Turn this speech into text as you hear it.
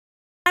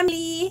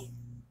family,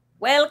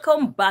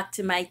 welcome back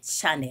to my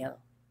channel.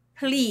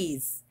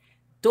 Please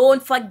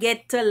don't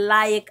forget to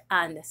like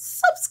and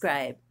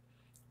subscribe,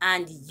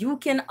 and you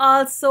can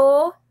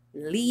also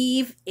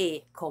leave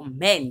a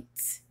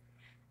comment.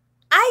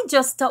 I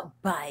just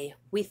stopped by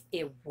with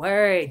a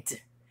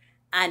word,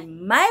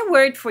 and my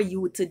word for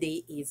you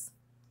today is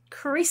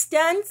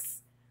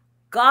Christians,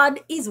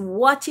 God is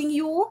watching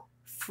you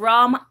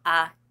from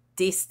a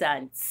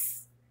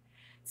distance.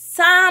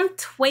 Psalm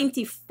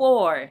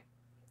 24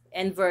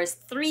 and verse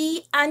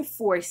 3 and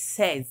 4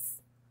 says,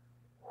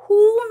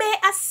 "Who may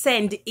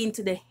ascend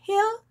into the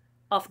hill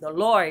of the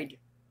Lord,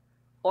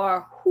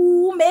 or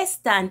who may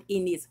stand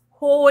in his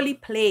holy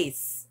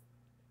place?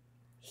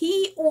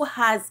 He who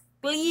has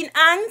clean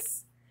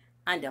hands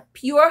and a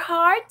pure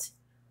heart,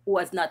 who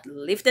has not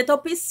lifted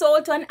up his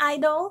soul to an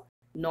idol,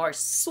 nor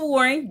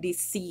sworn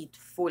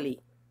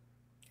deceitfully."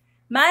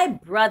 My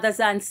brothers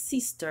and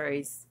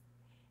sisters,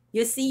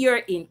 you see, your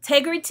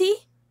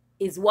integrity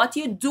is what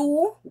you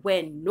do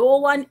when no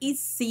one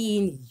is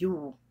seeing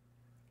you.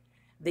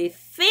 The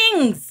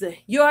things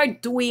you are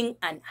doing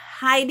and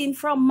hiding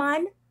from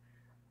man,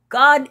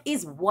 God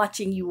is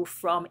watching you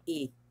from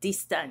a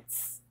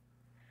distance.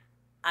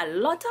 A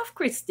lot of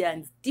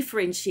Christians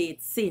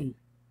differentiate sin,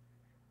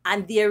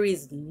 and there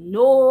is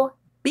no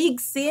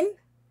big sin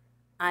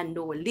and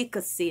no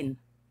little sin.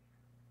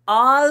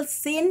 All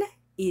sin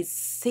is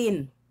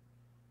sin.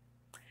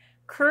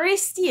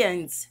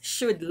 Christians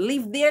should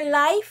live their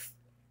life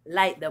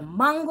like the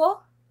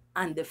mango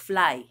and the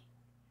fly.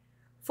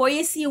 For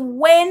you see,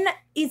 when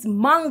it's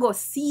mango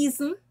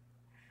season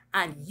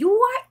and you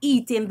are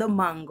eating the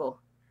mango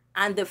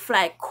and the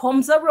fly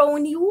comes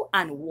around you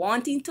and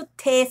wanting to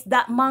taste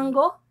that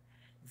mango,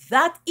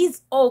 that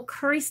is how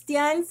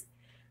Christians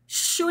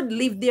should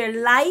live their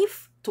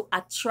life to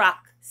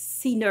attract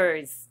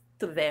sinners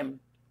to them.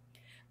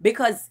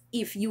 Because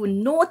if you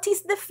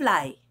notice the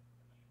fly,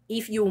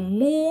 if you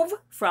move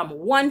from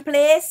one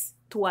place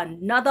to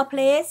another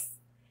place,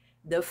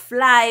 the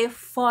fly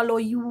follow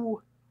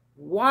you,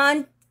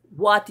 want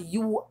what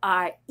you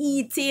are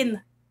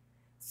eating.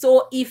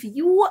 So if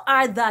you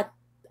are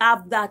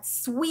have that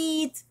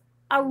sweet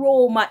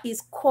aroma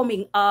is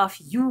coming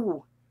off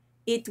you,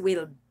 it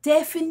will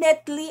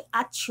definitely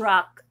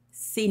attract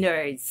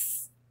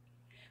sinners.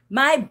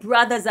 My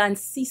brothers and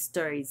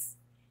sisters,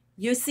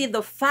 you see,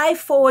 the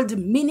fivefold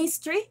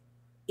ministry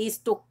is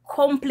to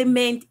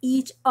complement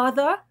each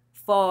other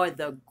for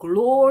the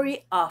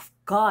glory of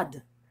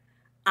God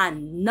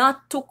and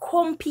not to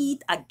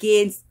compete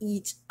against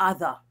each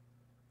other.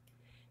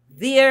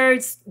 There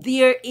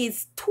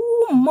is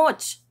too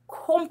much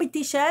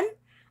competition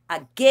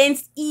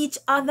against each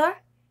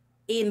other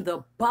in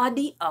the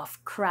body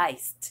of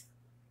Christ.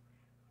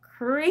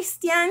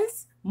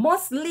 Christians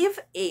must live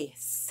a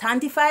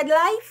sanctified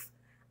life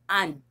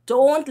and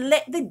don't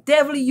let the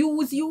devil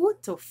use you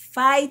to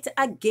fight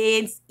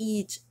against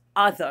each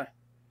other.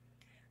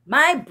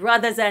 My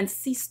brothers and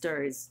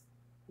sisters,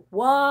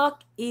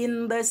 walk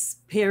in the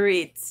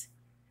Spirit.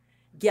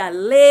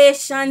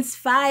 Galatians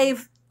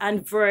 5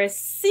 and verse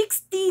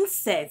 16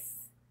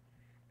 says,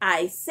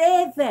 "I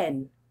say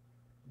then,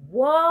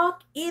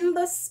 walk in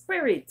the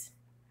Spirit,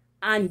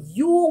 and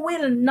you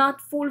will not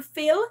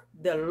fulfill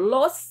the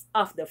lusts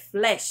of the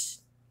flesh.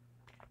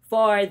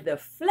 For the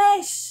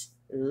flesh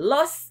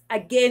lusts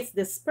against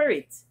the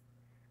Spirit,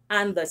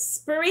 and the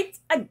Spirit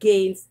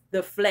against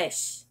the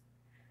flesh.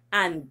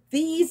 And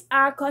these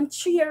are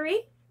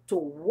contrary to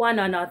one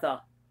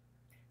another,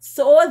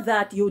 so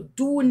that you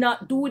do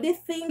not do the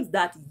things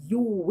that you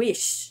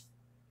wish.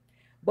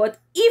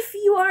 But if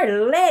you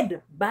are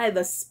led by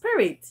the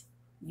Spirit,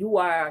 you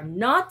are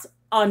not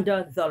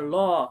under the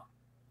law.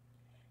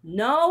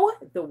 Now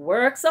the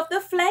works of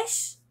the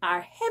flesh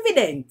are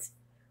evident,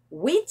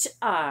 which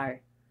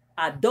are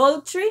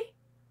adultery,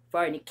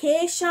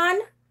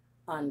 fornication,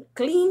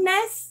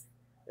 uncleanness,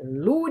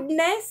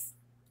 lewdness,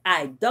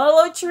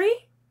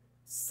 idolatry,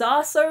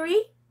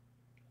 sorcery,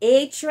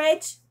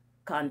 hatred,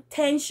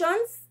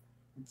 contentions,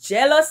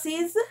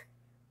 jealousies,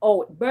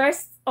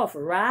 outbursts of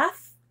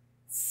wrath,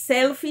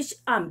 selfish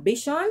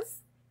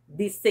ambitions,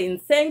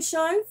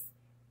 dissensions."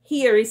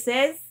 Here it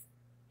says,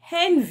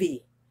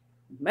 "envy,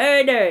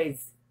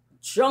 murders,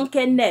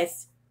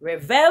 drunkenness,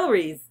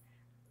 revelries,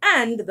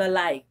 and the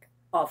like,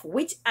 of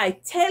which I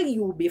tell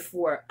you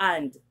before,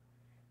 and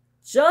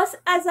just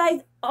as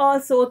I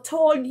also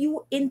told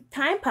you in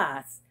time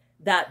past,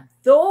 that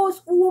those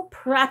who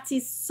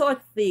practice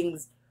such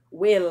things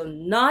will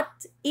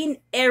not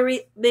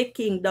inherit the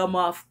kingdom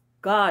of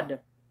God.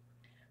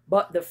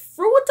 But the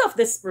fruit of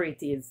the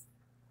Spirit is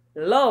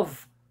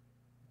love,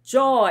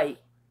 joy,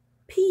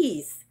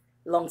 peace,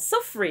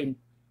 long-suffering,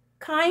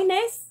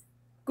 kindness,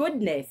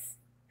 goodness,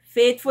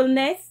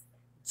 faithfulness,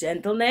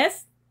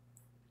 gentleness,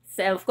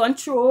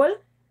 self-control.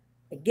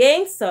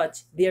 Against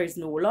such there is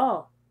no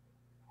law.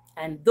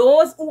 And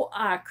those who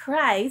are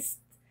Christ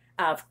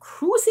have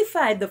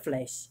crucified the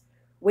flesh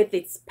with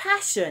its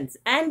passions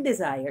and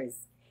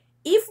desires.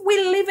 If we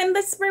live in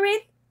the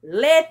Spirit,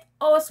 let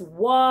us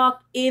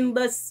walk in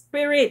the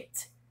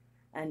Spirit.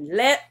 And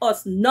let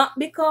us not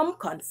become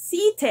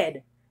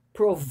conceited,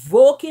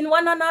 provoking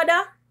one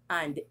another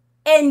and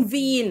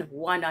envying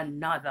one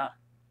another.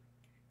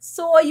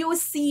 So you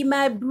see,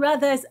 my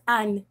brothers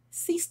and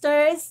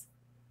sisters,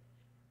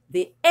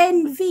 the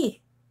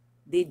envy,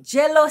 the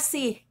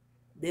jealousy,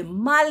 the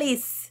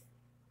malice,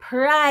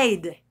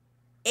 pride,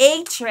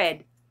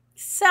 hatred,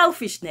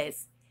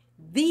 selfishness,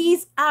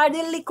 these are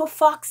the little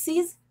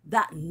foxes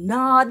that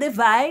gnaw the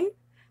vine,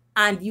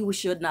 and you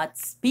should not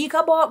speak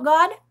about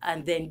God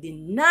and then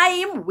deny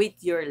Him with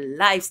your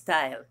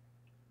lifestyle.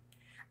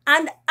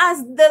 And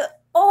as the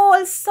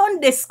old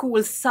Sunday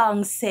school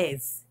song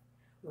says,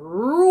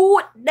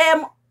 root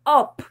them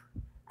up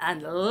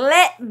and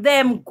let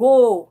them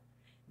go.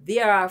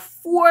 There are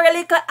 4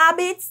 little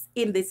habits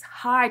in this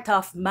heart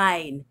of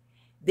mine.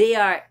 They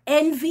are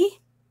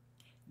envy,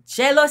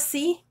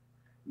 jealousy,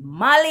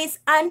 malice,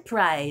 and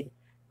pride,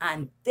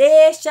 and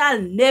they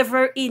shall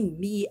never in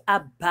me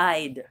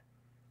abide.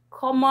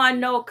 Come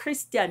on now,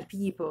 Christian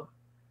people.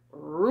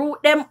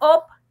 Root them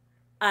up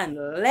and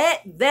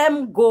let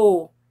them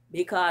go,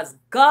 because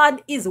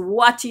God is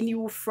watching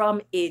you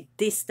from a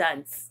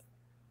distance.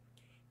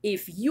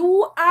 If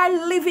you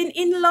are living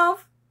in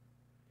love,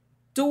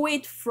 do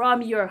it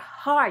from your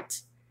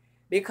heart,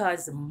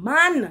 because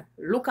man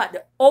look at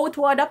the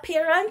outward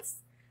appearance,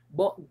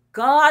 but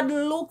God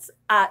looks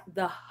at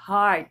the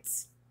heart.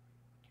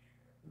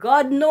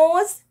 God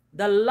knows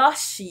the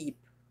lost sheep,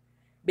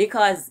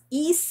 because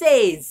He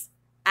says,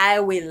 I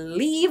will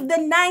leave the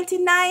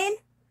 99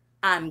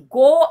 and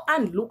go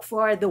and look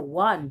for the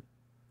one.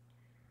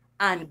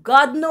 And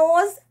God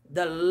knows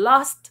the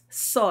lost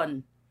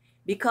son,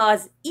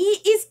 because He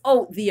is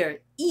out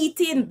there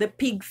eating the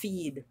pig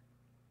feed.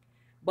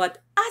 But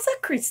as a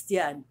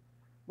Christian,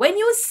 when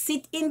you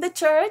sit in the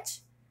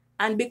church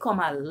and become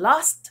a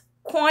lost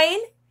coin,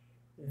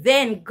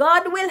 then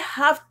God will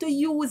have to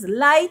use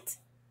light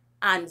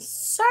and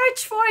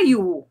search for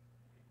you,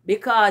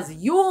 because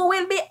you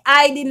will be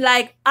hiding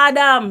like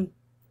Adam.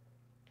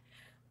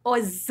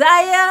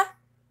 Hosea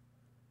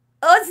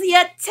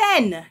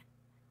 10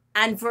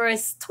 and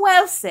verse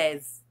 12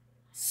 says,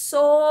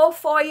 sow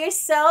for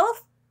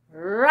yourself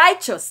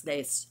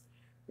righteousness,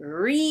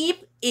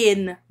 reap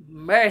in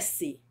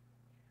mercy.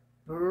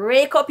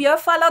 Break up your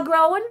fallow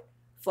ground,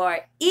 for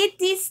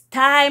it is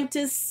time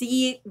to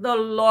seek the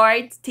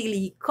Lord till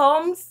He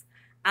comes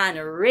and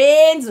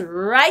rains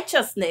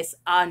righteousness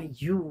on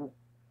you.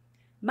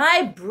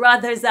 My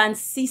brothers and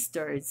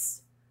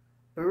sisters,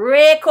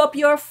 break up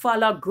your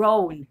fallow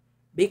ground,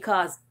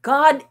 because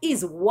God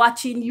is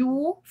watching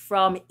you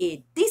from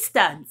a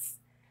distance.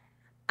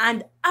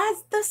 And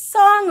as the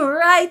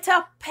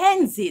songwriter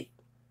pens it,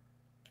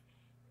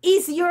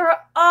 is your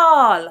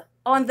all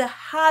on the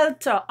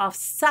altar of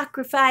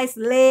sacrifice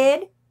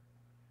laid?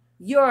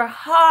 Your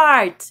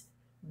heart,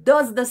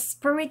 does the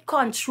Spirit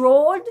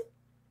controlled?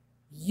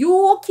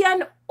 You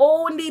can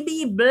only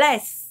be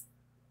blessed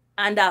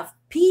and have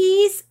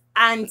peace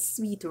and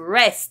sweet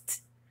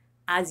rest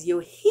as you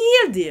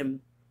healed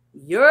Him,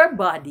 your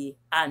body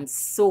and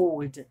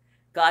soul.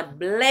 God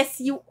bless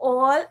you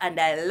all, and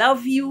I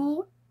love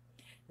you.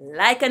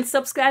 Like and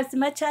subscribe to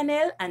my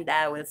channel, and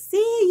I will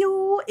see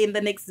you in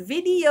the next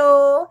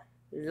video.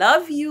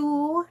 Love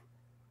you.